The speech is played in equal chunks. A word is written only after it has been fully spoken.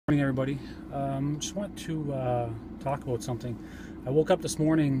Morning, everybody. Just want to talk about something. I woke up this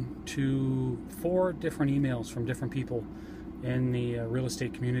morning to 4 different emails from different people in the real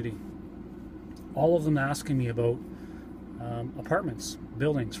estate community. All of them asking me about apartments,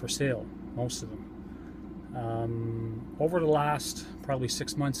 buildings for sale, most of them. Over the last probably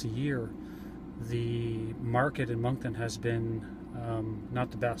 6 months, a year, the market in Moncton has been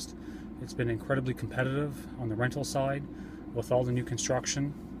not the best. It's been incredibly competitive on the rental side with all the new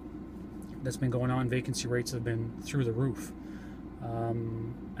construction that's been going on. Vacancy rates have been through the roof.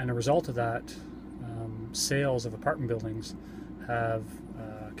 And a result of that, sales of apartment buildings have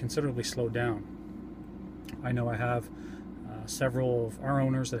considerably slowed down. I know I have several of our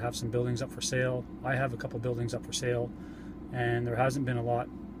owners that have some buildings up for sale. I have a couple buildings up for sale, and there hasn't been a lot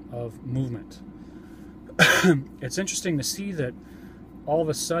of movement. It's interesting to see that all of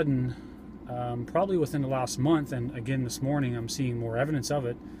a sudden, probably within the last month, and again this morning I'm seeing more evidence of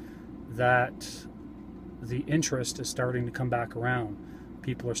it, that the interest is starting to come back around.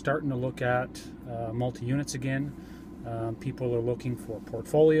 People are starting to look at multi-units again. People are looking for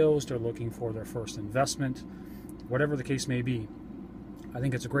portfolios. They're looking for their first investment, whatever the case may be. I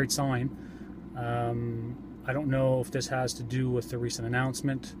think it's a great sign. I don't know if this has to do with the recent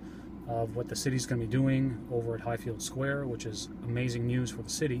announcement of what the city's going to be doing over at Highfield Square, which is amazing news for the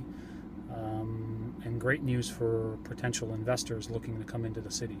city, and great news for potential investors looking to come into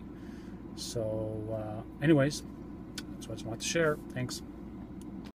the city. So anyways, that's what I just wanted to share. Thanks.